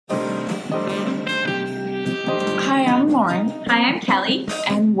Lauren. Hi, I'm Kelly.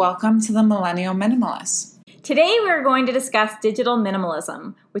 And welcome to the Millennial Minimalists. Today we're going to discuss digital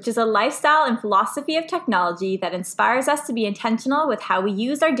minimalism, which is a lifestyle and philosophy of technology that inspires us to be intentional with how we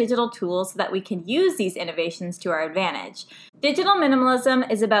use our digital tools so that we can use these innovations to our advantage. Digital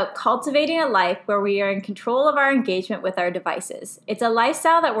minimalism is about cultivating a life where we are in control of our engagement with our devices. It's a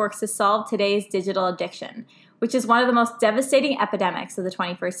lifestyle that works to solve today's digital addiction, which is one of the most devastating epidemics of the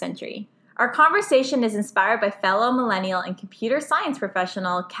 21st century. Our conversation is inspired by fellow millennial and computer science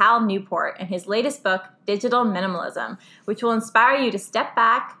professional Cal Newport and his latest book, Digital Minimalism, which will inspire you to step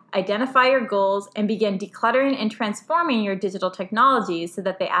back, identify your goals, and begin decluttering and transforming your digital technologies so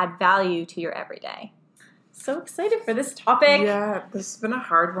that they add value to your everyday. So excited for this topic. Yeah, this has been a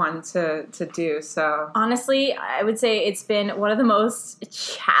hard one to do, so. Honestly, I would say it's been one of the most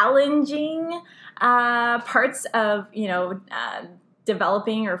challenging parts of,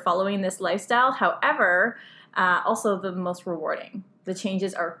 developing or following this lifestyle. However, also the most rewarding. The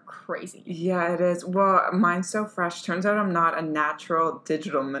changes are crazy. Yeah, it is. Well, mine's so fresh. Turns out I'm not a natural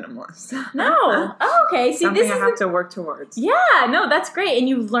digital minimalist. No. Oh, okay. See, something this I have to work towards. Yeah, no, that's great. And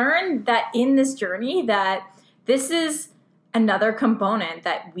you learn that in this journey that this is another component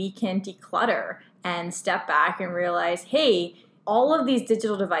that we can declutter and step back and realize, hey, all of these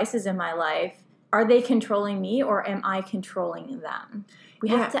digital devices in my life, are they controlling me or am I controlling them? We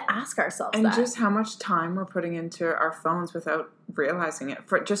have to ask ourselves and that. just how much time we're putting into our phones without realizing it.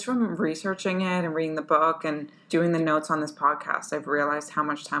 Just from researching it and reading the book and doing the notes on this podcast, I've realized how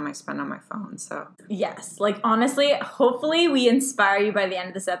much time I spend on my phone. So yes, honestly, hopefully we inspire you by the end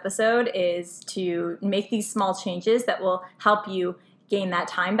of this episode is to make these small changes that will help you gain that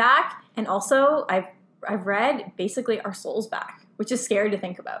time back. And also, I've read basically our souls back, which is scary to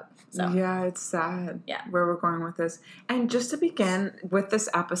think about. So. Yeah, it's sad where we're going with this. And just to begin with this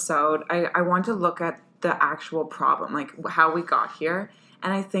episode, I want to look at the actual problem, like how we got here.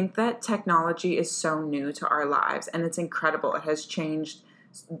 And I think that technology is so new to our lives and it's incredible. It has changed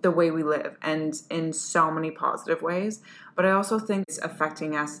the way we live and in so many positive ways. But I also think it's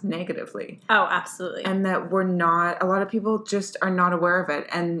affecting us negatively. Oh, absolutely. And that a lot of people just are not aware of it.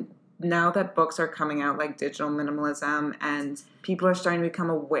 And now that books are coming out like Digital Minimalism and people are starting to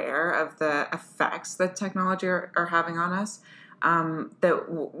become aware of the effects that technology are having on us, that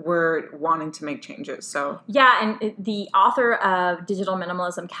we're wanting to make changes. So yeah, and the author of Digital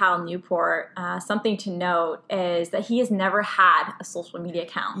Minimalism, Cal Newport, something to note is that he has never had a social media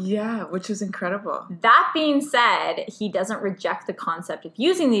account. Yeah, which is incredible. That being said, he doesn't reject the concept of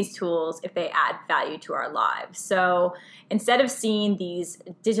using these tools if they add value to our lives. So instead of seeing these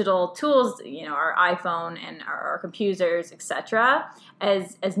digital tools, our iPhone and our computers, etc.,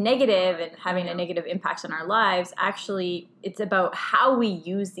 as negative and having a negative impact on our lives, actually it's about how we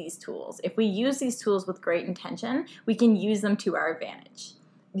use these tools. If we use these tools with great intention, we can use them to our advantage.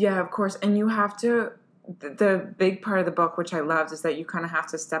 Yeah, of course. And you have to, the big part of the book, which I loved, is that you kind of have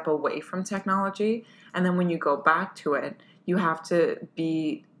to step away from technology. And then when you go back to it, you have to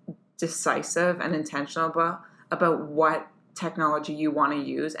be decisive and intentional about what technology you want to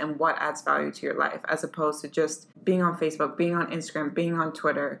use and what adds value to your life, as opposed to just being on Facebook, being on Instagram, being on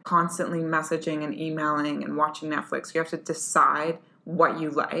Twitter, constantly messaging and emailing and watching Netflix. You have to decide what you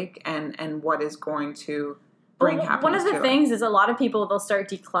like and what is going to bring happiness. One of the things is a lot of people, they'll start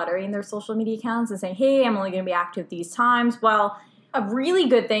decluttering their social media accounts and saying, hey, I'm only going to be active these times. Well, a really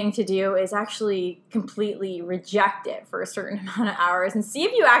good thing to do is actually completely reject it for a certain amount of hours and see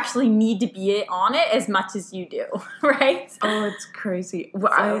if you actually need to be on it as much as you do, right? Oh, it's crazy.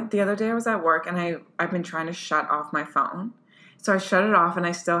 Well, the other day I was at work and I've been trying to shut off my phone. So I shut it off and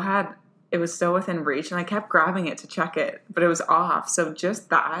it was still within reach and I kept grabbing it to check it, but it was off. So just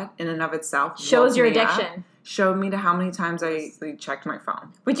that in and of itself shows your addiction. Showed me to how many times I checked my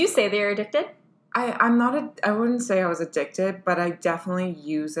phone. Would you say they're addicted? I wouldn't say I was addicted, but I definitely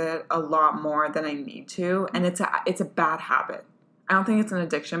use it a lot more than I need to. And it's a bad habit. I don't think it's an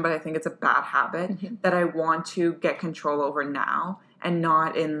addiction, but I think it's a bad habit that I want to get control over now and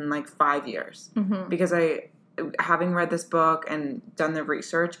not in 5 years. Because having read this book and done the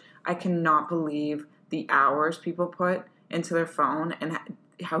research, I cannot believe the hours people put into their phone and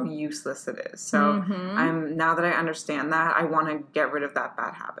how useless it is. So now that I understand that, I want to get rid of that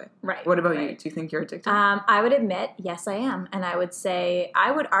bad habit. Right. What about you? Do you think you're addicted? I would admit, yes, I am. And I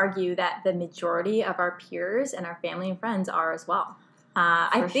would argue that the majority of our peers and our family and friends are as well.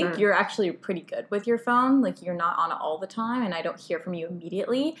 I think you're actually pretty good with your phone. You're not on it all the time, and I don't hear from you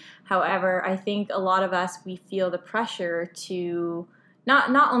immediately. However, I think a lot of us, we feel the pressure to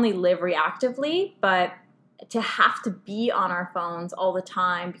not only live reactively, but to have to be on our phones all the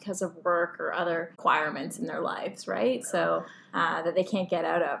time because of work or other requirements in their lives, right? So that they can't get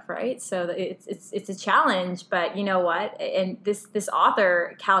out of, right? So it's a challenge, but you know what? And this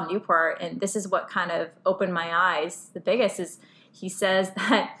author, Cal Newport, and this is what kind of opened my eyes the biggest, is he says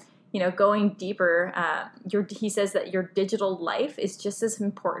that, going deeper, he says that your digital life is just as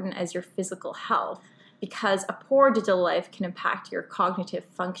important as your physical health, because a poor digital life can impact your cognitive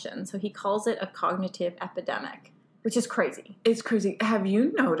function. So he calls it a cognitive epidemic, which is crazy. It's crazy. Have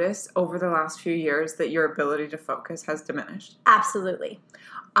you noticed over the last few years that your ability to focus has diminished? Absolutely.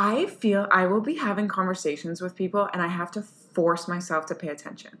 I feel I will be having conversations with people and I have to force myself to pay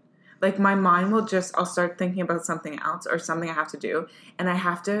attention. Like my mind will I'll start thinking about something else or something I have to do, and I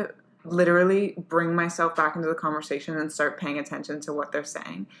have to literally bring myself back into the conversation and start paying attention to what they're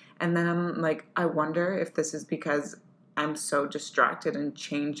saying. And then I'm like, I wonder if this is because I'm so distracted and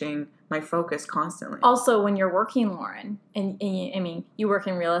changing my focus constantly. Also, when you're working, Lauren, and you work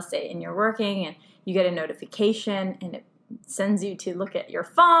in real estate and you're working and you get a notification and it sends you to look at your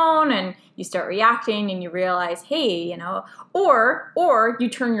phone and you start reacting and you realize, hey, or you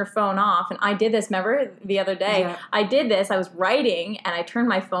turn your phone off. And I did this, remember the other day, yeah. I did this, I was writing and I turned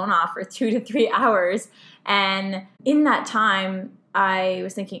my phone off for 2 to 3 hours. And in that time, I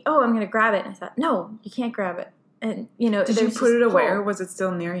was thinking, oh, I'm going to grab it. And I thought, no, you can't grab it. And, did you put it away or was it still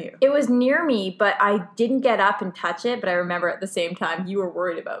near you? It was near me, but I didn't get up and touch it. But I remember at the same time, you were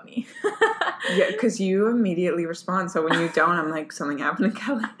worried about me. Yeah, because you immediately respond. So when you don't, I'm like, something happened to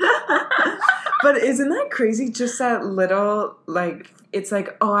Kelly. But isn't that crazy? Just that little, it's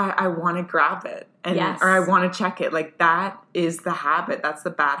like, oh, I want to grab it. And, yes. Or I want to check it. Like, that is the habit. That's the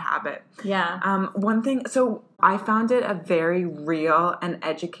bad habit. Yeah. One thing, so I found it a very real and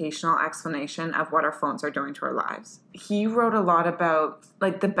educational explanation of what our phones are doing to our lives. He wrote a lot about,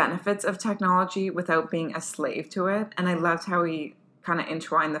 the benefits of technology without being a slave to it. And I loved how he kind of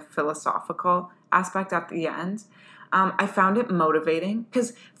entwined the philosophical aspect at the end. I found it motivating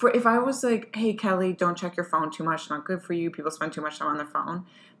because if I was like, hey, Kelly, don't check your phone too much, not good for you, people spend too much time on their phone,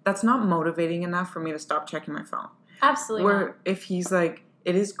 that's not motivating enough for me to stop checking my phone. Absolutely. Where if he's like,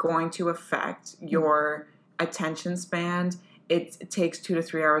 it is going to affect your attention span, it takes 2 to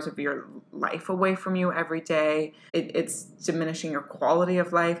 3 hours of your life away from you every day, it's diminishing your quality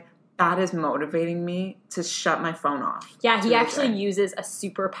of life. That is motivating me to shut my phone off. Yeah, he actually uses a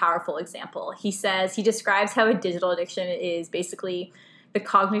super powerful example. He describes how a digital addiction is basically the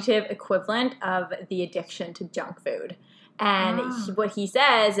cognitive equivalent of the addiction to junk food. And what he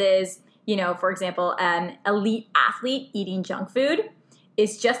says is, for example, an elite athlete eating junk food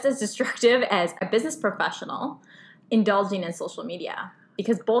is just as destructive as a business professional indulging in social media.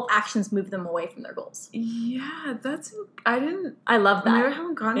 Because both actions move them away from their goals. Yeah, I love that. I never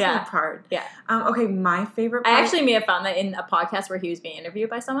haven't gone to that part. Yeah. Okay, my favorite part. I actually may have found that in a podcast where he was being interviewed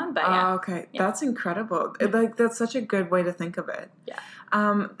by someone, but yeah. Oh, okay. Yeah. That's incredible. That's such a good way to think of it.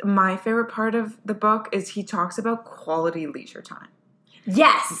 Yeah. My favorite part of the book is he talks about quality leisure time.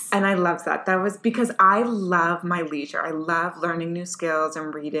 Yes. And I love that. That was because I love my leisure. I love learning new skills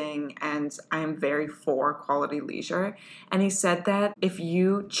and reading, and I am very for quality leisure. And he said that if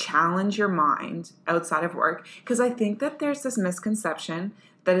you challenge your mind outside of work, because I think that there's this misconception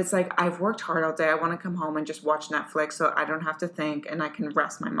that it's like, I've worked hard all day, I want to come home and just watch Netflix so I don't have to think and I can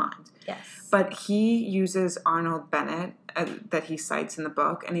rest my mind. Yes. But he uses Arnold Bennett that he cites in the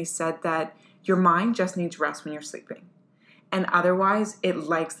book, and he said that your mind just needs rest when you're sleeping. And otherwise, it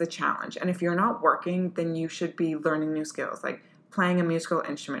likes the challenge. And if you're not working, then you should be learning new skills, like playing a musical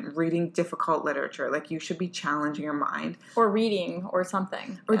instrument, reading difficult literature. Like, you should be challenging your mind. Or reading or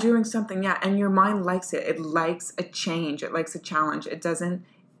something. Or doing something, yeah. And your mind likes it. It likes a change. It likes a challenge. It doesn't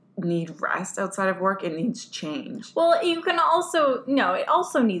need rest outside of work. It needs change. Well, you can also, it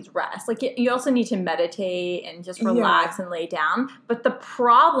also needs rest. Like, you also need to meditate and just relax and lay down. But the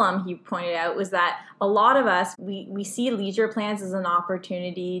problem, he pointed out, was that a lot of us, we see leisure plans as an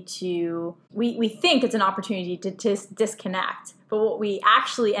opportunity to, we think it's an opportunity to disconnect. But what we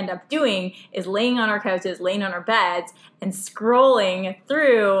actually end up doing is laying on our couches, laying on our beds, and scrolling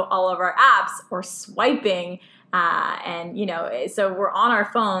through all of our apps or swiping. So we're on our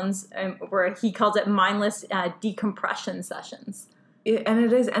phones, where he calls it mindless decompression sessions.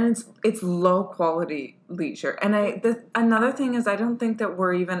 It's low quality leisure. And another thing is, I don't think that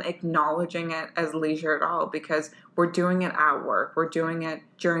we're even acknowledging it as leisure at all, because we're doing it at work. We're doing it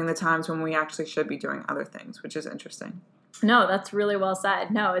during the times when we actually should be doing other things, which is interesting. No, that's really well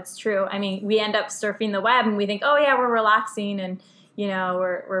said. No, it's true. I mean, we end up surfing the web and we think, oh yeah, we're relaxing and,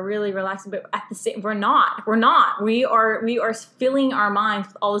 we're really relaxing, but at the same, we're not, we are filling our minds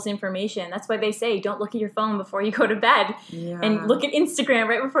with all this information. That's why they say, don't look at your phone before you go to bed and look at Instagram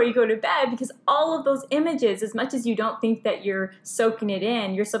right before you go to bed, because all of those images, as much as you don't think that you're soaking it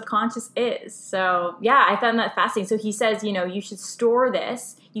in, your subconscious is. So yeah, I found that fascinating. So he says, you should store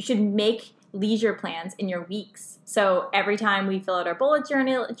this, you should make leisure plans in your weeks. So every time we fill out our bullet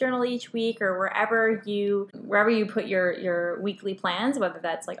journal each week, or wherever you put your weekly plans, whether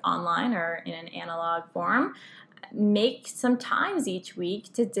that's like online or in an analog form, make some times each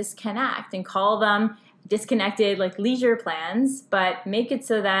week to disconnect, and call them disconnected, like leisure plans, but make it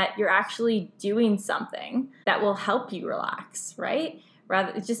so that you're actually doing something that will help you relax, right?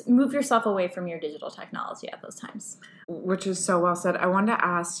 Rather, just move yourself away from your digital technology at those times. Which is so well said. I wanted to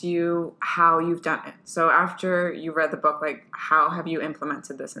ask you how you've done it. So after you read the book, like, how have you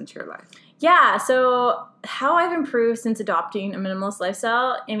implemented this into your life? Yeah, so how I've improved since adopting a minimalist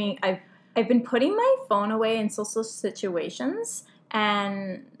lifestyle, I mean, I've been putting my phone away in social situations,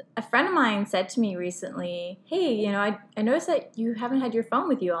 and a friend of mine said to me recently, hey, I noticed that you haven't had your phone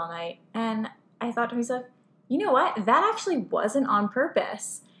with you all night. And I thought to myself, you know what? That actually wasn't on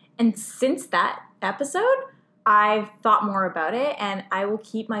purpose. And since that episode, I've thought more about it, and I will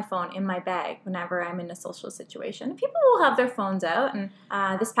keep my phone in my bag whenever I'm in a social situation. People will have their phones out, and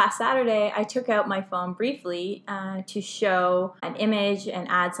this past Saturday, I took out my phone briefly to show an image and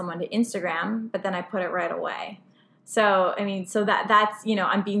add someone to Instagram, but then I put it right away. So, that's,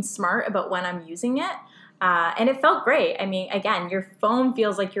 I'm being smart about when I'm using it. And it felt great. I mean, again, your phone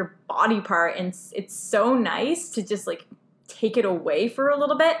feels like your body part, and it's so nice to just like take it away for a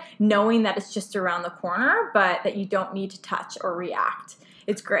little bit, knowing that it's just around the corner, but that you don't need to touch or react.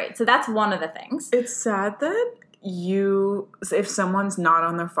 It's great. So that's one of the things. It's sad that if someone's not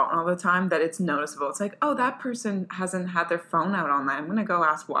on their phone all the time, that it's noticeable. It's like, oh, that person hasn't had their phone out all night. I'm going to go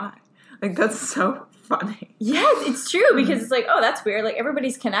ask why. Like, that's so funny. Yes, it's true, because it's like, oh, that's weird. Like,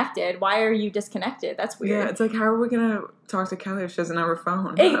 everybody's connected. Why are you disconnected? That's weird. Yeah, it's like, how are we going to talk to Kelly if she doesn't have her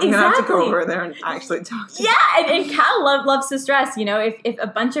phone? Exactly. I'm going to have to go over there and actually talk to her. Yeah, and Cal loves to stress, if a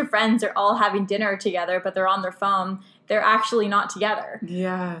bunch of friends are all having dinner together, but they're on their phone, they're actually not together.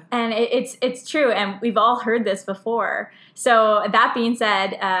 Yeah. And it's true, and we've all heard this before. So that being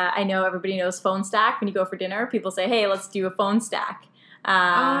said, I know everybody knows phone stack. When you go for dinner, people say, hey, let's do a phone stack.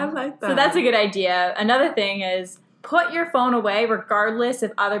 I like that. So that's a good idea. Another thing is put your phone away regardless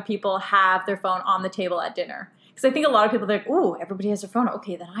if other people have their phone on the table at dinner. Because I think a lot of people are like, ooh, everybody has their phone.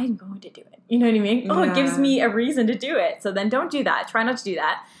 Okay, then I'm going to do it. You know what I mean? Oh, it gives me a reason to do it. So then don't do that. Try not to do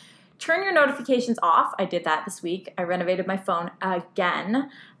that. Turn your notifications off. I did that this week. I renovated my phone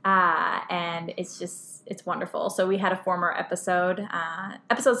again. And it's wonderful. So we had a former episode,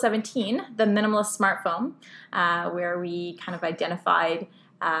 episode 17, the minimalist smartphone, where we kind of identified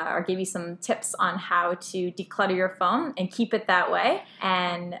or gave you some tips on how to declutter your phone and keep it that way.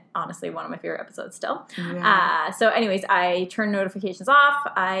 And honestly, one of my favorite episodes still. Yeah. So anyways, I turned notifications off.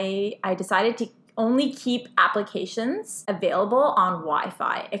 I decided to only keep applications available on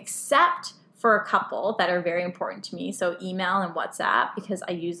Wi-Fi, except for a couple that are very important to me. So email and WhatsApp, because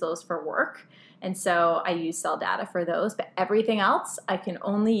I use those for work. And so I use cell data for those, but everything else I can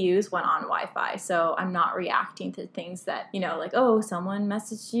only use when on Wi-Fi. So I'm not reacting to things that, like, oh, someone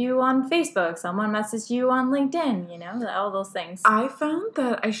messaged you on Facebook, someone messaged you on LinkedIn, all those things. I found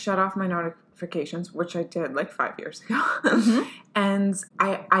that I shut off my notifications, which I did like 5 years ago. Mm-hmm. And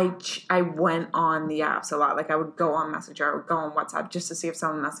I went on the apps a lot. Like, I would go on Messenger, I would go on WhatsApp just to see if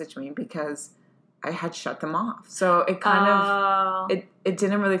someone messaged me, because I had shut them off. So it kind of, it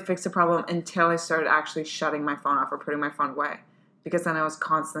didn't really fix the problem until I started actually shutting my phone off or putting my phone away. Because then I was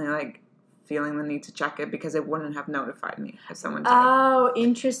constantly like feeling the need to check it, because it wouldn't have notified me if someone did. Oh,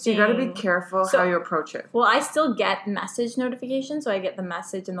 interesting. So you got to be careful how you approach it. Well, I still get message notifications. So I get the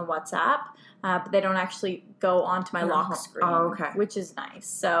message in the WhatsApp, but they don't actually go onto my lock screen. Oh, okay. Which is nice.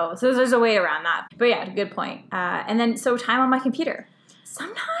 So there's a way around that. But yeah, good point. And then, so time on my computer.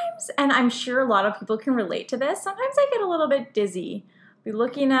 Sometimes, and I'm sure a lot of people can relate to this, sometimes I get a little bit dizzy. We're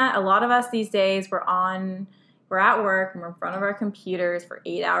looking at, a lot of us these days, we're at work and we're in front of our computers for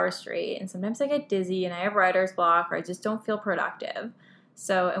 8 hours straight, and sometimes I get dizzy and I have writer's block, or I just don't feel productive.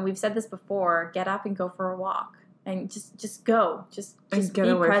 So, and we've said this before, get up and go for a walk. And just go. Just and get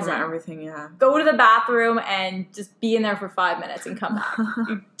away present. From everything, yeah. Go to the bathroom and just be in there for 5 minutes and come back.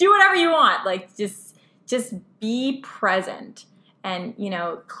 You do whatever you want. Like, just be present. And,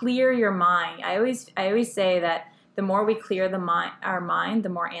 clear your mind. I always say that the more we clear our mind, the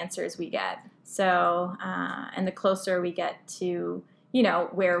more answers we get. So, and the closer we get to,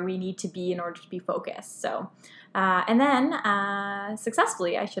 where we need to be in order to be focused. So, and then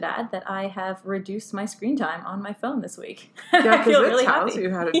successfully, I should add that I have reduced my screen time on my phone this week. Yeah, I feel because really it tells happy.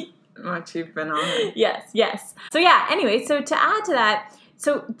 you how much you've been on it. Yes. So yeah, anyway, so to add to that,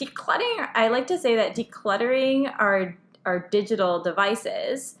 so decluttering, I like to say that decluttering our digital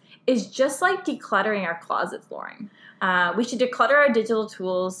devices is just like decluttering our closets, Lauren. We should declutter our digital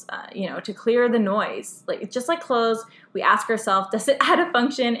tools, to clear the noise. Like, just like clothes, we ask ourselves, does it add a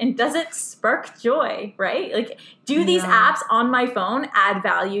function and does it spark joy, right? Like, do these apps on my phone add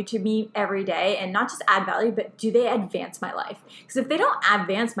value to me every day? And not just add value, but do they advance my life? Because if they don't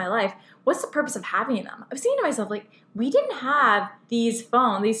advance my life, what's the purpose of having them? I was thinking to myself, like, we didn't have these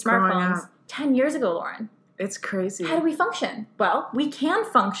smartphones 10 years ago, Lauren. It's crazy. How do we function? Well, we can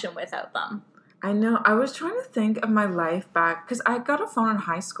function without them. I know. I was trying to think of my life back because I got a phone in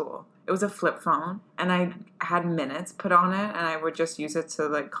high school. It was a flip phone, and I had minutes put on it, and I would just use it to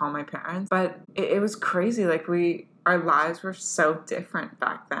like call my parents. But it was crazy. Like our lives were so different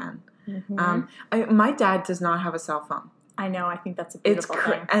back then. Mm-hmm. My dad does not have a cell phone. I know. I think that's a beautiful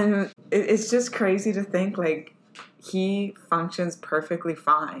thing. And it's just crazy to think like he functions perfectly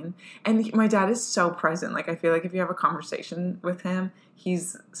fine. And my dad is so present. Like, I feel like if you have a conversation with him,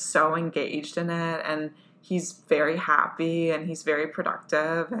 he's so engaged in it, and he's very happy, and he's very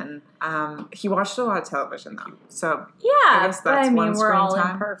productive. And he watched a lot of television, though. So yeah, I guess that's one we're all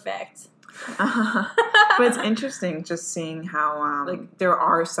time. imperfect. But it's interesting just seeing how like there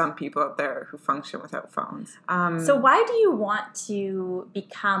are some people out there who function without phones. So why do you want to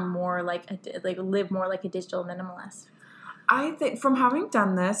become more live more like a digital minimalist? I think from having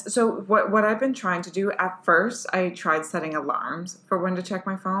done this, so what I've been trying to do, at first I tried setting alarms for when to check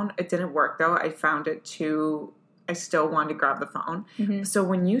my phone. It didn't work though. I found it I still wanted to grab the phone. Mm-hmm. So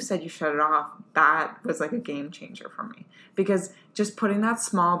when you said you shut it off, that was like a game changer for me. Because just putting that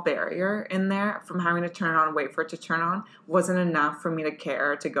small barrier in there from having to turn it on and wait for it to turn on wasn't enough for me to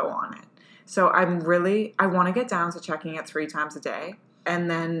care to go on it. So I want to get down to checking it 3 times a day. And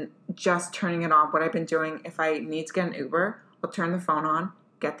then just turning it on. What I've been doing, if I need to get an Uber, I'll turn the phone on,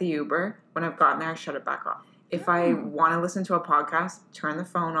 get the Uber. When I've gotten there, I shut it back off. If I want to listen to a podcast, turn the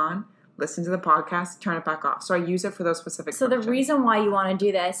phone on, listen to the podcast, turn it back off. So I use it for those specific functions. The reason why you want to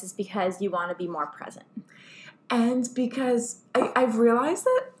do this is because you want to be more present. And because I've realized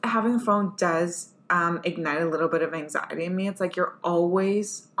that having a phone does ignite a little bit of anxiety in me. It's like you're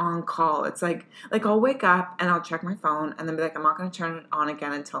always on call. It's like I'll wake up and I'll check my phone and then be like, I'm not going to turn it on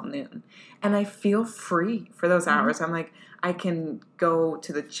again until noon. And I feel free for those hours. I'm like, I can go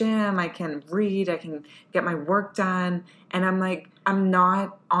to the gym, I can read, I can get my work done. And I'm like, I'm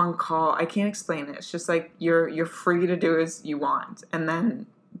not on call. I can't explain it. It's just like you're free to do as you want. And then,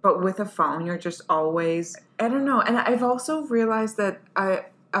 but with a phone, you're just always, I don't know. And I've also realized that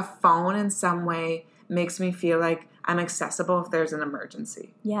a phone in some way makes me feel like I'm accessible if there's an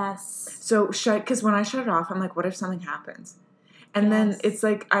emergency. Yes. So because when I shut it off, I'm like, what if something happens? And then it's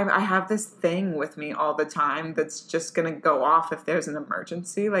like I have this thing with me all the time that's just going to go off if there's an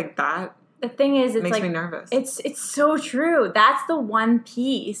emergency. Like that. The thing is, it makes me nervous. It's so true. That's the one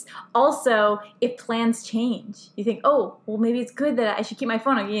piece. Also, if plans change, you think, oh, well, maybe it's good that I should keep my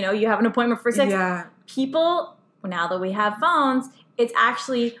phone on. You have an appointment for 6. Yeah. People, now that we have phones, it's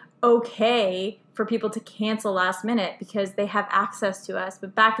actually okay for people to cancel last minute because they have access to us.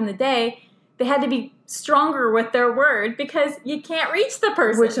 But back in the day, they had to be stronger with their word because you can't reach the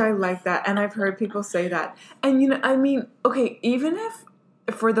person. Which I like that. And I've heard people say that. And, I mean, okay, even if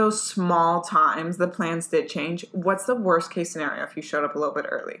for those small times the plans did change, what's the worst case scenario if you showed up a little bit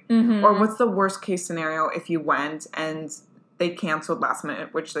early? Mm-hmm. Or what's the worst case scenario if you went and they canceled last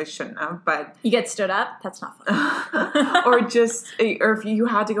minute, which they shouldn't have, but you get stood up? That's not fun. or if you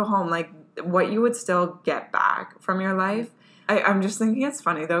had to go home, like what you would still get back from your life. I'm just thinking it's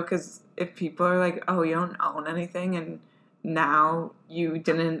funny though, because if people are like, oh, you don't own anything and now you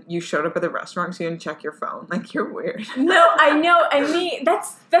showed up at the restaurant so you didn't check your phone, like you're weird. No, I know. I mean,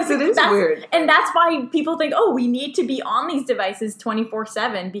 that's weird. And that's why people think, oh, we need to be on these devices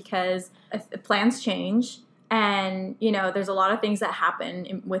 24/7 because plans change. And, there's a lot of things that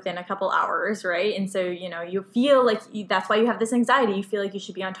happen within a couple hours, right? And so, you feel like that's why you have this anxiety. You feel like you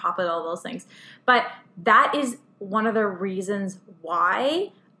should be on top of all those things. But that is one of the reasons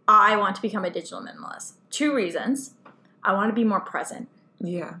why I want to become a digital minimalist. 2 reasons. I want to be more present.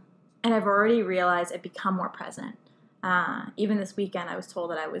 Yeah. And I've already realized I've become more present. Even this weekend, I was told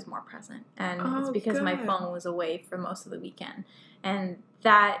that I was more present. And it's because my phone was away for most of the weekend. And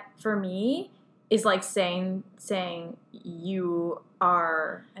that, for me, is like saying you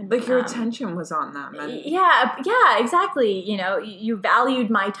are like your attention was on them. And yeah, exactly. You valued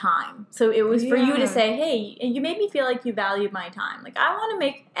my time. So it was for you to say, hey, you made me feel like you valued my time. Like I want to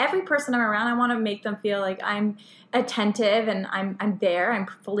make every person I'm around, I want to make them feel like I'm attentive and I'm there, I'm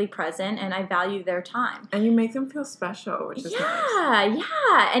fully present, and I value their time. And you make them feel special, which is nice.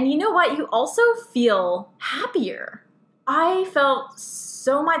 Yeah. And you know what? You also feel happier. I felt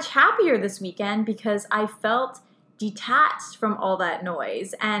so much happier this weekend because I felt detached from all that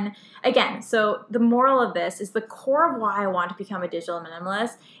noise. And again, so the moral of this is the core of why I want to become a digital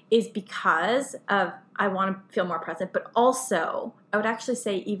minimalist is because of I want to feel more present, but also I would actually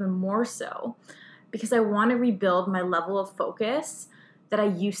say even more so because I want to rebuild my level of focus that I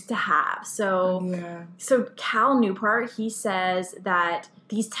used to have. So Cal Newport, he says that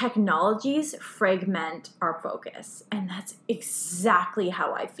these technologies fragment our focus. And that's exactly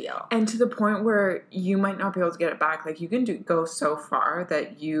how I feel. And to the point where you might not be able to get it back. Like you can go so far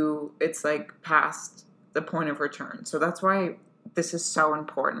that it's like past the point of return. So that's why this is so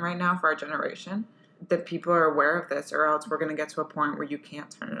important right now for our generation, that people are aware of this, or else we're going to get to a point where you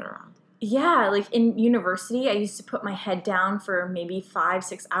can't turn it around. Yeah, like in university, I used to put my head down for maybe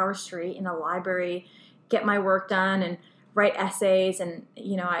 5-6 hours straight in a library, get my work done and write essays. And,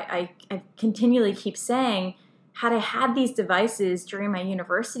 I continually keep saying, had I had these devices during my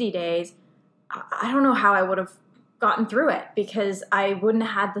university days, I don't know how I would have gotten through it because I wouldn't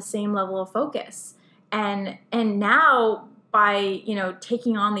have had the same level of focus. And now by,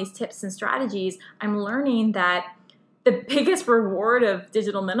 taking on these tips and strategies, I'm learning that the biggest reward of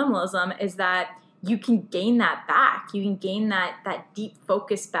digital minimalism is that you can gain that back. You can gain that deep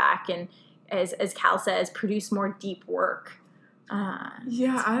focus back, and as Cal says, produce more deep work.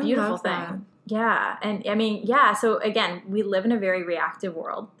 Yeah, I beautiful love thing. that. Yeah, and I mean, so again, we live in a very reactive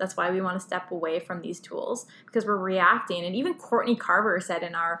world. That's why we want to step away from these tools because we're reacting. And even Courtney Carver said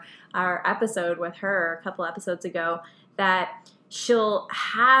in our episode with her a couple episodes ago that she'll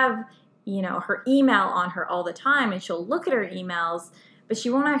have her email on her all the time and she'll look at her emails, but she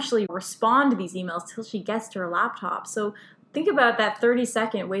won't actually respond to these emails till she gets to her laptop. So think about that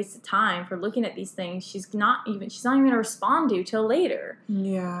 30-second waste of time for looking at these things she's not even going to respond to till later.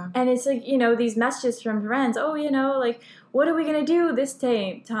 Yeah. And it's like, these messages from friends, like, what are we going to do this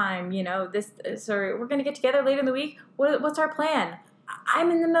time? We're going to get together later in the week. What's our plan? I'm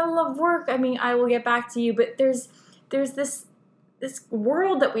in the middle of work. I mean, I will get back to you, but there's this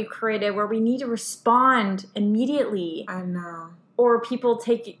world that we've created where we need to respond immediately. I know. Or people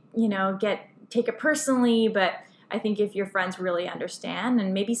take it personally, but I think if your friends really understand,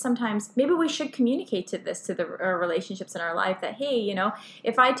 and maybe we should communicate to the relationships in our life that, hey,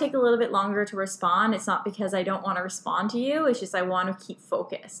 if I take a little bit longer to respond, it's not because I don't want to respond to you. It's just I want to keep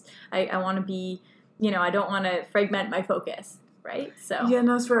focused. I want to be, I don't want to fragment my focus, right? So yeah,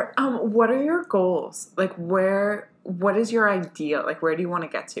 no, it's fair. What are your goals? Like, what is your ideal? Like, where do you want to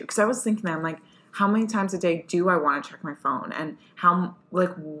get to? Because I was thinking that, I'm like, how many times a day do I want to check my phone? And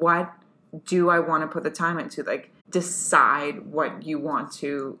what do I want to put the time into? Like, decide what you want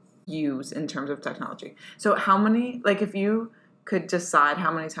to use in terms of technology. So how many, like, if you could decide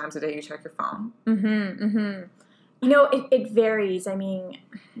how many times a day you check your phone? It varies. I mean,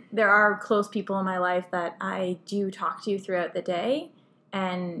 there are close people in my life that I do talk to throughout the day.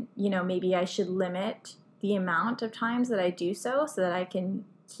 And, maybe I should limit the amount of times that I do so that I can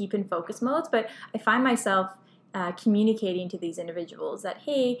keep in focus modes. But I find myself communicating to these individuals that,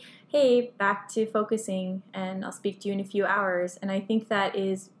 hey, back to focusing, and I'll speak to you in a few hours. And I think that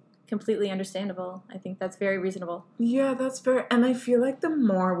is completely understandable. I think that's very reasonable. Yeah, that's fair. And I feel like the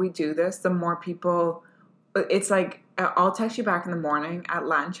more we do this, the more people, it's like, I'll text you back in the morning, at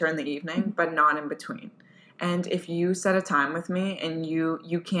lunch, or in the evening, but not in between. And if you set a time with me and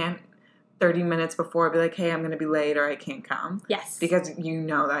you can't 30 minutes before be like, hey, I'm going to be late or I can't come. Yes. Because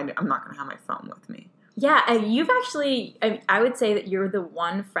that I'm not going to have my phone with me. Yeah, and you've actually, I would say that you're the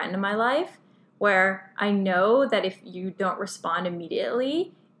one friend in my life where I know that if you don't respond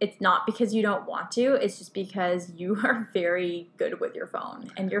immediately, it's not because you don't want to, it's just because you are very good with your phone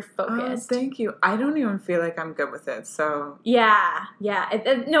and you're focused. Oh, thank you. I don't even feel like I'm good with it, so. Yeah.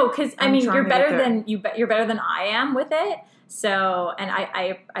 No, because, I mean, you're better than I am with it. So, and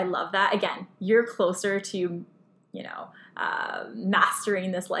I love that. Again, you're closer to,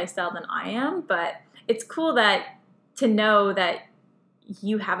 mastering this lifestyle than I am, but it's cool to know that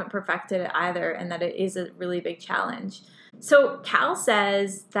you haven't perfected it either and that it is a really big challenge. So Cal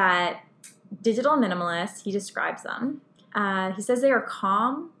says that digital minimalists, he describes them, he says they are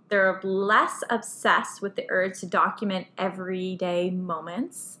calm, they're less obsessed with the urge to document everyday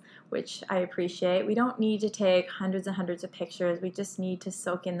moments, which I appreciate. We don't need to take hundreds and hundreds of pictures. We just need to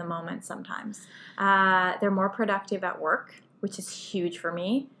soak in the moment sometimes. They're more productive at work, which is huge for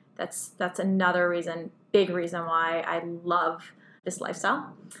me. That's another reason, big reason why I love this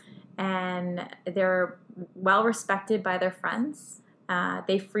lifestyle. And they're well respected by their friends.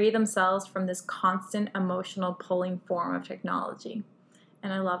 They free themselves from this constant emotional pulling form of technology.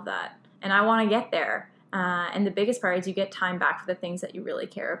 And I love that. And I want to get there. And the biggest part is you get time back for the things that you really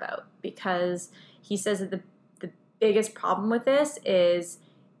care about. Because he says that the biggest problem with this is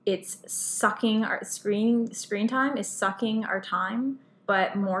it's sucking our screen time is sucking our time,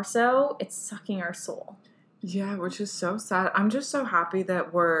 but more so, it's sucking our soul. Yeah, which is so sad. I'm just so happy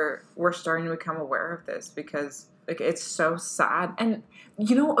that we're starting to become aware of this, because like it's so sad. And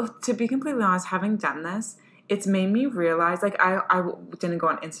you know, to be completely honest, having done this, it's made me realize, like I didn't go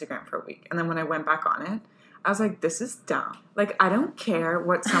on Instagram for a week, and then when I went back on it, I was like, this is dumb. Like, I don't care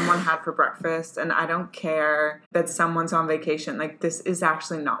what someone had for breakfast, and I don't care that someone's on vacation. Like, this is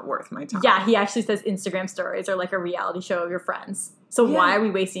actually not worth my time. Yeah, he actually says Instagram stories are like a reality show of your friends. So why are we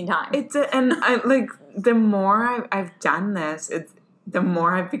wasting time? The more I've done this, the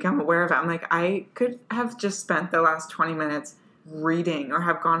more I've become aware of it. I'm like, I could have just spent the last 20 minutes reading, or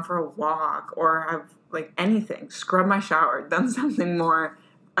have gone for a walk, or have, like, anything, scrubbed my shower, done something more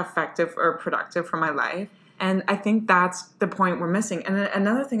effective or productive for my life. And I think that's the point we're missing. And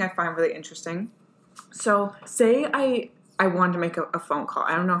another thing I find really interesting, so say I wanted to make a phone call.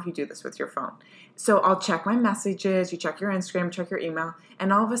 I don't know if you do this with your phone. So I'll check my messages, you check your Instagram, check your email,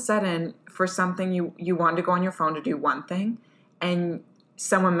 and all of a sudden, for something you wanted to go on your phone to do one thing, and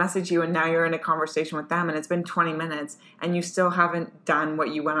someone messaged you, and now you're in a conversation with them, and it's been 20 minutes, and you still haven't done what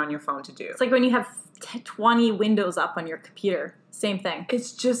you went on your phone to do. It's like when you have 20 windows up on your computer. Same thing.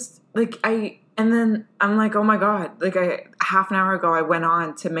 It's just, like, and then I'm like, oh my God, like half an hour ago I went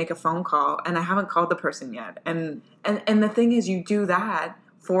on to make a phone call, and I haven't called the person yet. And the thing is, you do that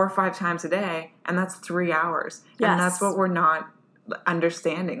 4 or 5 times a day, and that's 3 hours. Yes. And that's what we're not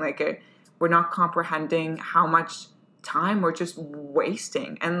understanding. Like, we're not comprehending how much time we're just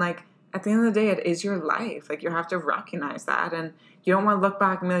wasting. And like, at the end of the day, it is your life. Like, you have to recognize that. And you don't want to look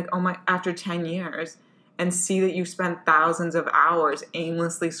back and be like, oh my, after 10 years, and see that you spent thousands of hours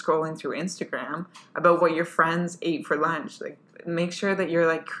aimlessly scrolling through Instagram about what your friends ate for lunch. Like, make sure that you're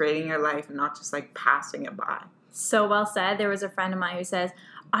like creating your life and not just like passing it by. So well said. There was a friend of mine who says,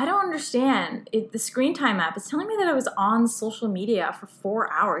 I don't understand. The screen time app is telling me that I was on social media for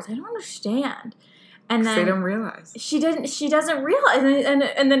 4 hours. I don't understand. And then they don't realize. She doesn't realize.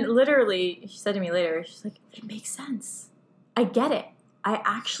 And then literally, she said to me later, she's like, it makes sense. I get it. I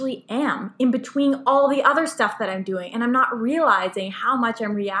actually am in between all the other stuff that I'm doing, and I'm not realizing how much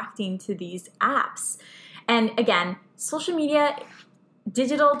I'm reacting to these apps. And again, social media,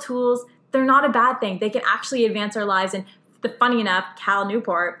 digital tools, they're not a bad thing. They can actually advance our lives. And funny enough, Cal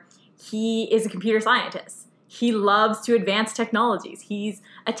Newport, he is a computer scientist. He loves to advance technologies. He's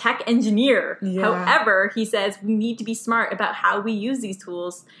a tech engineer. Yeah. However, he says we need to be smart about how we use these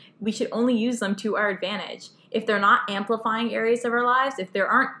tools. We should only use them to our advantage. If they're not amplifying areas of our lives, if there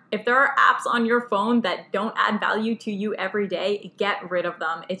are apps on your phone that don't add value to you every day, get rid of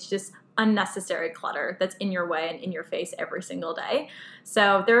them. It's just unnecessary clutter that's in your way and in your face every single day.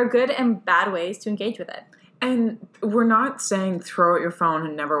 So there are good and bad ways to engage with it. And we're not saying throw out your phone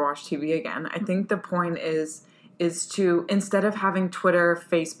and never watch TV again. I think the point is to, instead of having Twitter,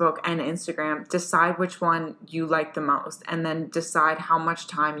 Facebook, and Instagram, decide which one you like the most, and then decide how much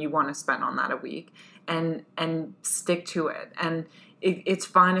time you want to spend on that a week, and stick to it. And it's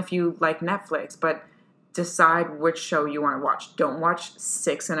fine if you like Netflix, but decide which show you want to watch. Don't watch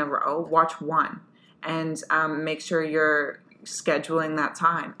 6 in a row. Watch one, and make sure you're scheduling that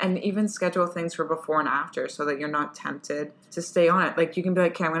time, and even schedule things for before and after, so that you're not tempted to stay on it. Like, you can be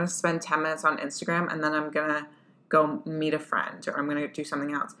like, okay, I'm going to spend 10 minutes on Instagram, and then I'm going to go meet a friend, or I'm going to do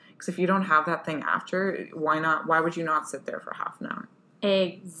something else. Because if you don't have that thing after, why would you not sit there for half an hour?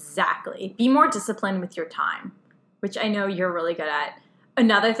 Exactly. Be more disciplined with your time, which I know you're really good at.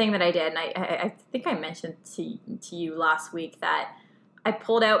 Another thing that I did, and I think I mentioned to you last week, that I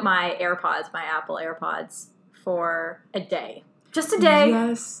pulled out my AirPods, my Apple AirPods, for a day. Just a day.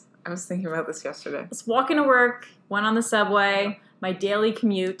 Yes. I was thinking about this yesterday. I was walking to work, went on the subway, my daily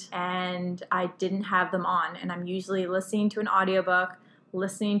commute, and I didn't have them on. And I'm usually listening to an audiobook,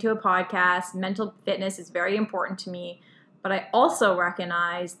 listening to a podcast. Mental fitness is very important to me. But I also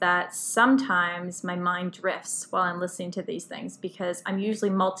recognize that sometimes my mind drifts while I'm listening to these things, because I'm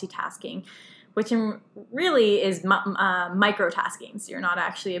usually multitasking, which really is microtasking. So you're not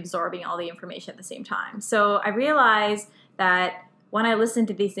actually absorbing all the information at the same time. So I realized that when I listen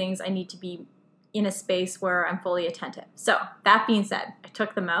to these things, I need to be in a space where I'm fully attentive. So that being said, I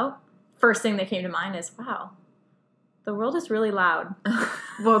took them out. First thing that came to mind is, wow, the world is really loud.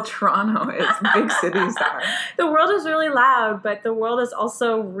 Well, Toronto is. Big cities are. The world is really loud, but the world is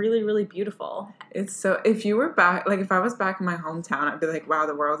also really, really beautiful. It's so, if you were back, like if I was back in my hometown, I'd be like, wow,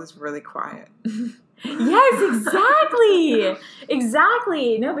 the world is really quiet. Yes, exactly.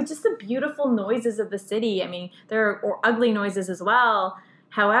 Exactly. No, but just the beautiful noises of the city. I mean, there are ugly noises as well.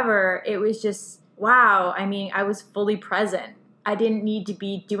 However, it was just, wow. I mean, I was fully present. I didn't need to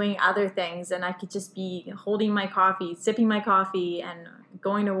be doing other things, and I could just be holding my coffee, sipping my coffee, and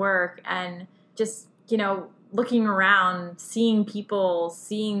going to work, and just, looking around, seeing people,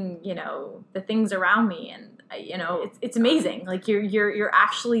 seeing, the things around me, and it's amazing. Like you're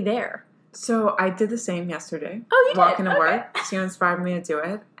actually there. So I did the same yesterday. Oh, you did? Walking to Okay. work. She inspired me to do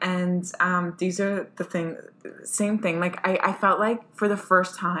it. And these are same thing. Like I felt like for the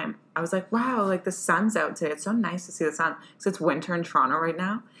first time, I was like, wow, like the sun's out today. It's so nice to see the sun. Because it's winter in Toronto right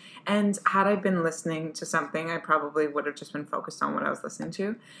now. And had I been listening to something, I probably would have just been focused on what I was listening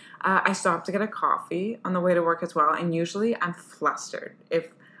to. I stopped to get a coffee on the way to work as well. And usually I'm flustered. If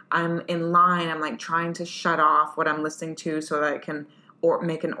I'm in line, I'm like trying to shut off what I'm listening to so that I can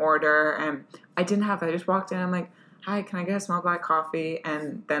make an order, and I didn't have that. I just walked in, I'm like, hi, can I get a small black coffee?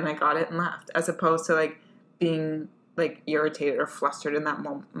 And then I got it and left, as opposed to like being like irritated or flustered in that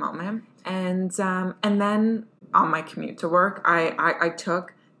moment. And then on my commute to work, I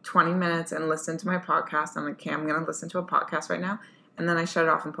took 20 minutes and listened to my podcast. I'm like, okay, I'm gonna listen to a podcast right now, and then I shut it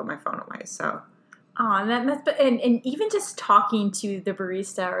off and put my phone away. So and even just talking to the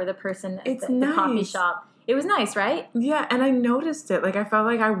barista or the person at the coffee shop, it was nice, right? Yeah, and I noticed it. Like, I felt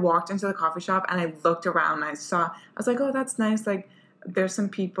like I walked into the coffee shop and I looked around and I was like, oh, that's nice. Like, there's some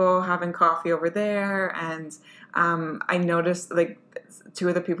people having coffee over there. And I noticed, like, two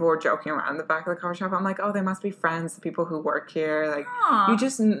of the people were joking around in the back of the coffee shop. I'm like, oh, they must be friends, the people who work here. Like, you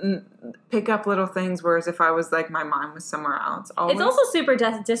just pick up little things, whereas if I was, like, my mind was somewhere else. Always. It's also super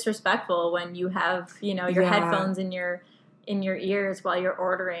disrespectful when you have, your headphones in your ears while you're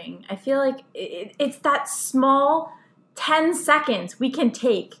ordering. I feel like it's that small 10 seconds we can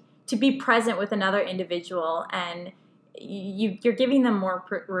take to be present with another individual, and you're giving them more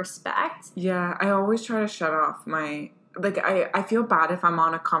respect. Yeah, I always try to shut off I feel bad if I'm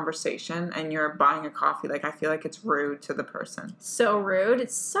on a conversation and you're buying a coffee. Like, I feel like it's rude to the person. So rude.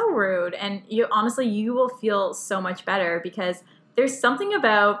 It's so rude. And you will feel so much better, because there's something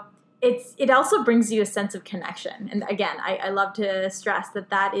about it also brings you a sense of connection. And again, I love to stress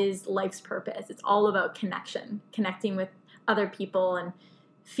that is life's purpose. It's all about connecting with other people and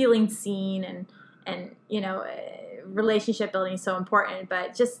feeling seen, and relationship building is so important.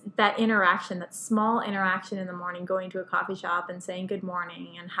 But just that interaction, that small interaction in the morning, going to a coffee shop and saying good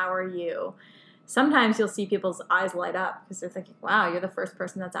morning and how are you. Sometimes you'll see people's eyes light up because they're thinking, wow, you're the first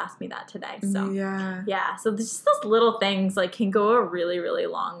person that's asked me that today. So, yeah. So just those little things can go a really, really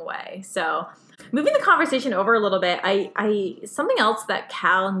long way. So moving the conversation over a little bit, something else that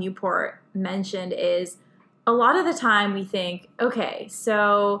Cal Newport mentioned is a lot of the time we think, okay,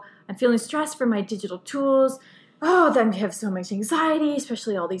 so I'm feeling stressed for my digital tools. Oh, then we have so much anxiety,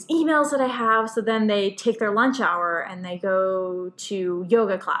 especially all these emails that I have. So then they take their lunch hour and they go to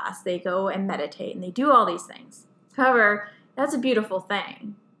yoga class. They go and meditate and they do all these things. However, that's a beautiful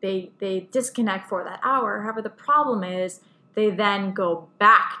thing. They disconnect for that hour. However, the problem is they then go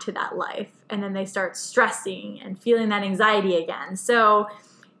back to that life and then they start stressing and feeling that anxiety again. So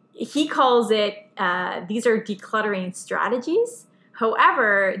he calls it, these are decluttering strategies.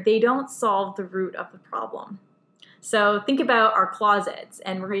 However, they don't solve the root of the problem. So think about our closets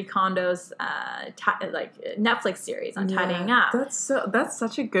and Marie Kondo's Netflix series on tidying up. That's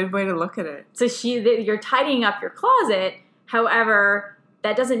such a good way to look at it. So you're tidying up your closet. However,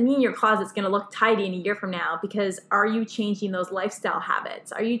 that doesn't mean your closet's going to look tidy in a year from now, because are you changing those lifestyle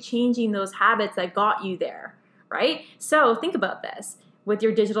habits? Are you changing those habits that got you there, right? So think about this. With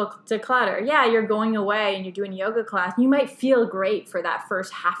your digital declutter, yeah, you're going away and you're doing yoga class. You might feel great for that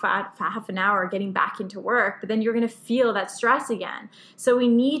first half an hour getting back into work, but then you're going to feel that stress again. So we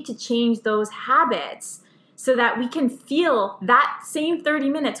need to change those habits so that we can feel that same 30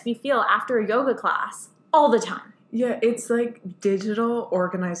 minutes we feel after a yoga class all the time. Yeah, it's like digital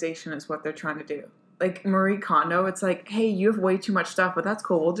organization is what they're trying to do. Like Marie Kondo, it's like, hey, you have way too much stuff, but that's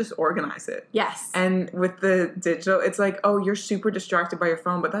cool. We'll just organize it. Yes. And with the digital, it's like, oh, you're super distracted by your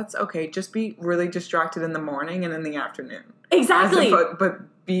phone, but that's okay. Just be really distracted in the morning and in the afternoon. Exactly.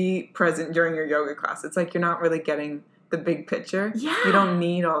 But be present during your yoga class. It's like you're not really getting the big picture. Yeah. You don't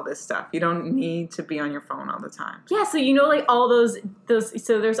need all this stuff. You don't need to be on your phone all the time. Yeah, so like all those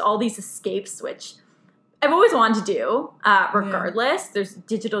so there's all these escapes, which I've always wanted to do, regardless. Yeah. There's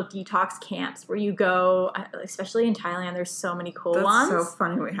digital detox camps where you go, especially in Thailand, there's so many cool ones. That's so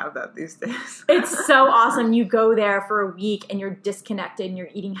funny we have that these days. It's so awesome. You go there for a week and you're disconnected and you're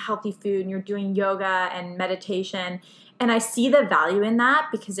eating healthy food and you're doing yoga and meditation. And I see the value in that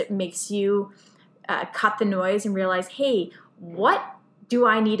because it makes you cut the noise and realize, hey, what do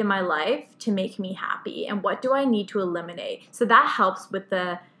I need in my life to make me happy? And what do I need to eliminate? So that helps with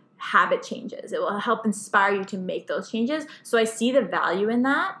the habit changes. It will help inspire you to make those changes. So I see the value in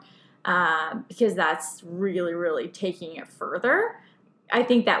that because that's really, really taking it further. I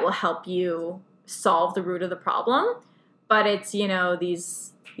think that will help you solve the root of the problem. But it's,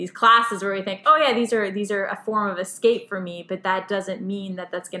 these classes where we think, oh yeah, these are a form of escape for me, but that doesn't mean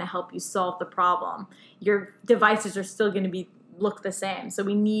that that's going to help you solve the problem. Your devices are still going to look the same. So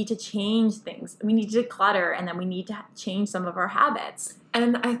we need to change things. We need to declutter, and then we need to change some of our habits.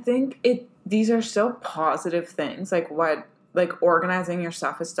 And I think these are still positive things. Like organizing your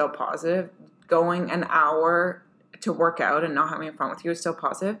stuff is still positive. Going an hour to work out and not having fun with you is still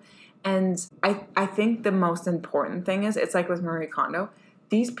positive. And I think the most important thing is, it's like with Marie Kondo,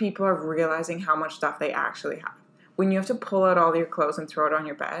 these people are realizing how much stuff they actually have. When you have to pull out all your clothes and throw it on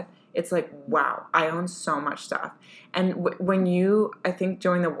your bed, it's like, wow, I own so much stuff. And when I think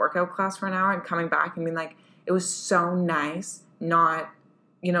during the workout class for an hour and coming back and being like, it was so nice not,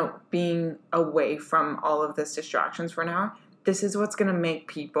 being away from all of this distractions for an hour. This is what's going to make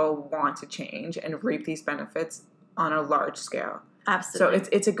people want to change and reap these benefits on a large scale. Absolutely. So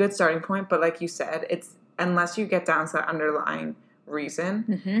it's a good starting point. But like you said, it's unless you get down to that underlying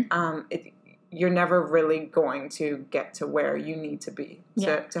reason, you're never really going to get to where you need to be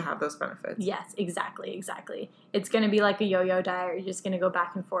to have those benefits. Yes, exactly. It's going to be like a yo-yo diet. You're just going to go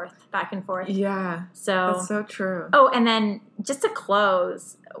back and forth. Yeah, so that's so true. Oh, and then just to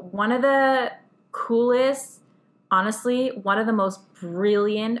close, one of the coolest, honestly, one of the most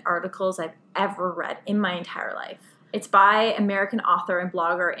brilliant articles I've ever read in my entire life. It's by American author and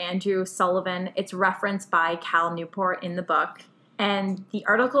blogger Andrew Sullivan. It's referenced by Cal Newport in the book. And the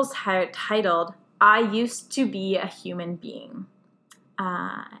article's titled, "I Used to Be a Human Being."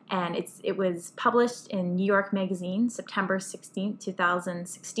 And it was published in New York Magazine, September 16th,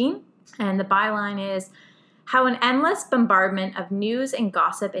 2016. And the byline is, "How an endless bombardment of news and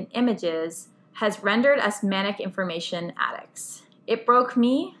gossip and images has rendered us manic information addicts. It broke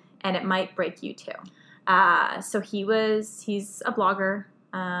me, and it might break you too." So he's a blogger,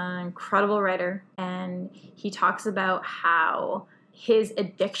 incredible writer, and he talks about how his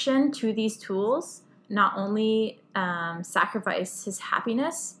addiction to these tools not only sacrificed his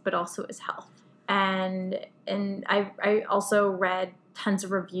happiness, but also his health. And I also read tons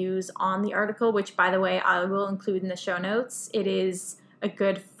of reviews on the article, which, by the way, I will include in the show notes. It is a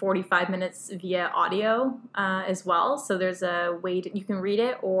good 45 minutes via audio as well. So there's a way you can read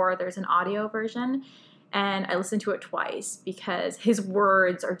it, or there's an audio version. And I listened to it twice because his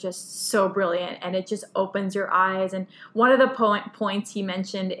words are just so brilliant, and it just opens your eyes. And one of the points he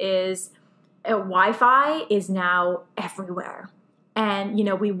mentioned is Wi-Fi is now everywhere. And,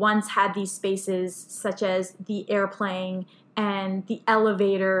 we once had these spaces such as the airplane and the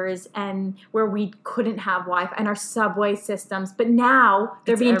elevators, and where we couldn't have Wi-Fi, and our subway systems. But now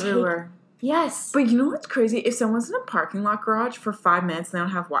they're being everywhere. Yes. But you know what's crazy? If someone's in a parking lot garage for 5 minutes and they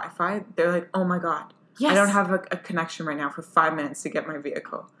don't have Wi-Fi, they're like, oh my God. Yes. I don't have a connection right now for 5 minutes to get my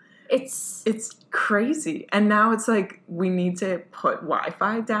vehicle. It's crazy. And now it's like we need to put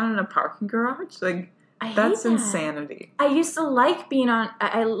Wi-Fi down in a parking garage. Like, that's insanity. I used to like being on.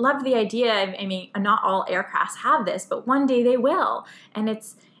 I love the idea. I mean, not all aircrafts have this, but one day they will. And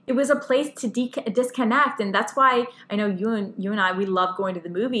it was a place to disconnect, and that's why I know you and I, we love going to the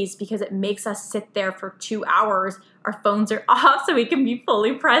movies, because it makes us sit there for 2 hours. Our phones are off so we can be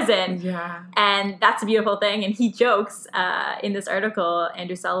fully present. Yeah. And that's a beautiful thing. And he jokes in this article,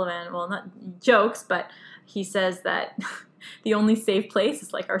 Andrew Sullivan, well, not jokes, but he says that the only safe place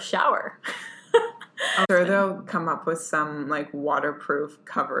is like our shower. I'm sure they'll come up with some like waterproof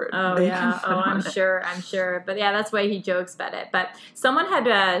cover. Oh yeah. Oh, I'm sure. But yeah, that's why he jokes about it. But someone had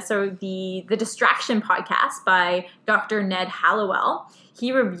the Distraction podcast by Dr. Ned Hallowell.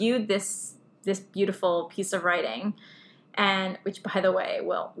 He reviewed this beautiful piece of writing, and which, by the way,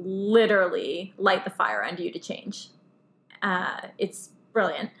 will literally light the fire under you to change. It's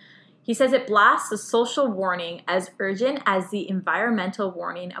brilliant. He says it blasts a social warning as urgent as the environmental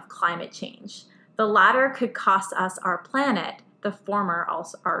warning of climate change. The latter could cost us our planet, the former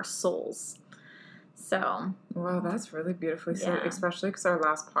also our souls. So, wow, that's really beautifully said, Yeah. especially because our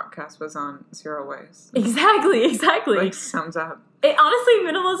last podcast was on zero waste. exactly. Like, sums up. It, honestly,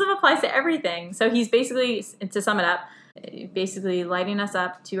 minimalism applies to everything. So he's basically, to sum it up, basically lighting us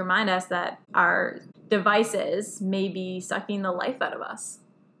up to remind us that our devices may be sucking the life out of us.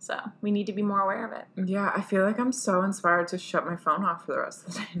 So we need to be more aware of it. Yeah, I feel like I'm so inspired to shut my phone off for the rest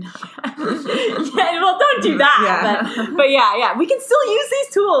of the day now. Yeah, well, don't do that. Yeah. But yeah, we can still use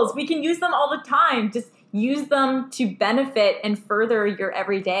these tools. We can use them all the time. Just use them to benefit and further your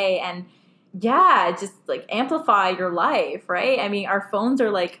everyday and just like amplify your life, right? I mean, our phones are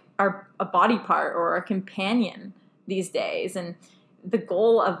like a body part or a companion these days. And the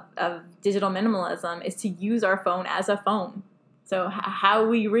goal of digital minimalism is to use our phone as a phone. So how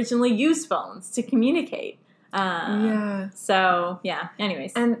we originally used phones to communicate. So,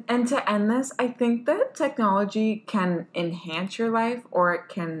 anyways. And to end this, I think that technology can enhance your life or it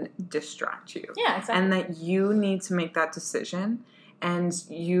can distract you. Yeah, exactly. And that you need to make that decision and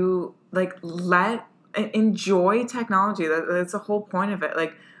you, like, enjoy technology. That's the whole point of it.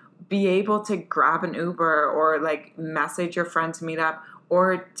 Like, be able to grab an Uber or, like, message your friend to meet up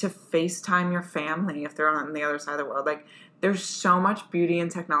or to FaceTime your family if they're on the other side of the world. Like, there's so much beauty in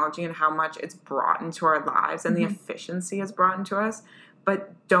technology and how much it's brought into our lives and the efficiency it's brought into us,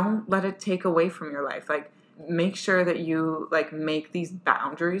 but don't let it take away from your life. Like, make sure that you, like, make these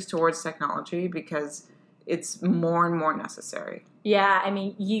boundaries towards technology because it's more and more necessary. Yeah, I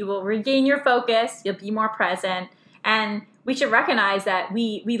mean, you will regain your focus, you'll be more present, and we should recognize that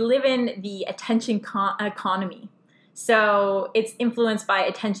we live in the attention economy. So it's influenced by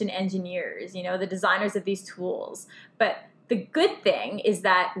attention engineers, the designers of these tools. But the good thing is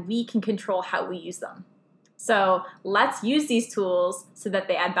that we can control how we use them. So let's use these tools so that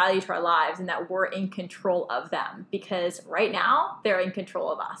they add value to our lives and that we're in control of them. Because right now, they're in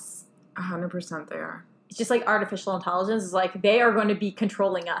control of us. 100% they are. It's just like artificial intelligence. It's like they are going to be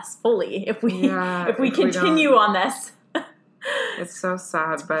controlling us fully if we continue on this. It's so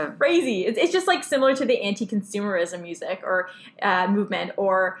sad, but crazy. It's just like similar to the anti-consumerism music or movement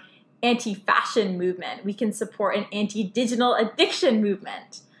or anti-fashion movement. We can support an anti-digital addiction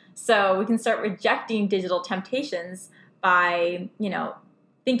movement. So we can start rejecting digital temptations by,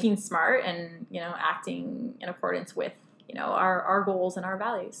 thinking smart and, acting in accordance with, our goals and our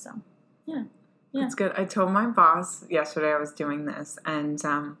values. So, yeah. It's good. I told my boss yesterday I was doing this, and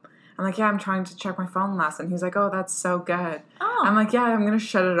I'm like, I'm trying to check my phone less. And he's like, oh, that's so good. Oh. I'm like, I'm going to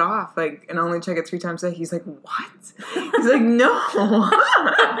shut it off, like, and only check it 3 times a day. He's like, what? He's like, no.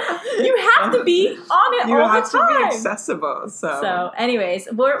 You have to be on it all the time. You have to be accessible. So anyways,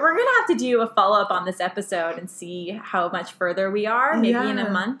 we're going to have to do a follow-up on this episode and see how much further we are, maybe in a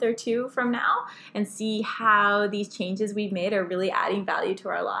month or 2 from now, and see how these changes we've made are really adding value to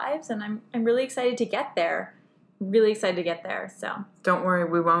our lives. And I'm really excited to get there. Really excited to get there. So don't worry,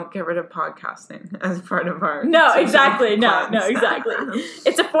 we won't get rid of podcasting as part of our exactly. plans. No, exactly.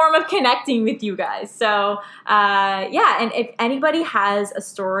 It's a form of connecting with you guys. So and if anybody has a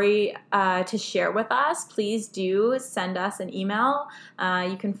story to share with us, please do send us an email.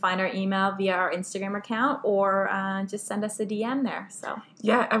 You can find our email via our Instagram account or just send us a DM there. So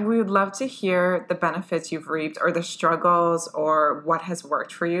and we would love to hear the benefits you've reaped or the struggles or what has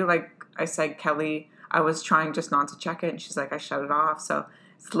worked for you. Like I said, Kelly, I was trying just not to check it, and she's like, I shut it off. So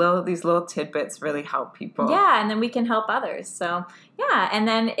these little tidbits really help people. Yeah, and then we can help others. So, and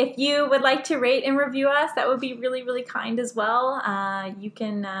then if you would like to rate and review us, that would be really, really kind as well. You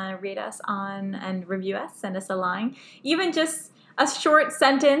can rate us and review us, send us a line. Even just a short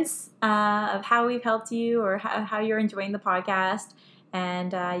sentence of how we've helped you or how you're enjoying the podcast.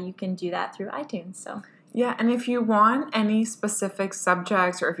 And you can do that through iTunes. So. Yeah, and if you want any specific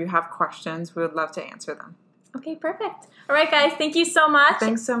subjects or if you have questions, we would love to answer them. Okay, perfect. All right, guys, thank you so much.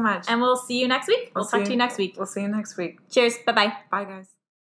 Thanks so much. And we'll see you next week. We'll talk to you next week. We'll see you next week. Cheers. Bye-bye. Bye, guys.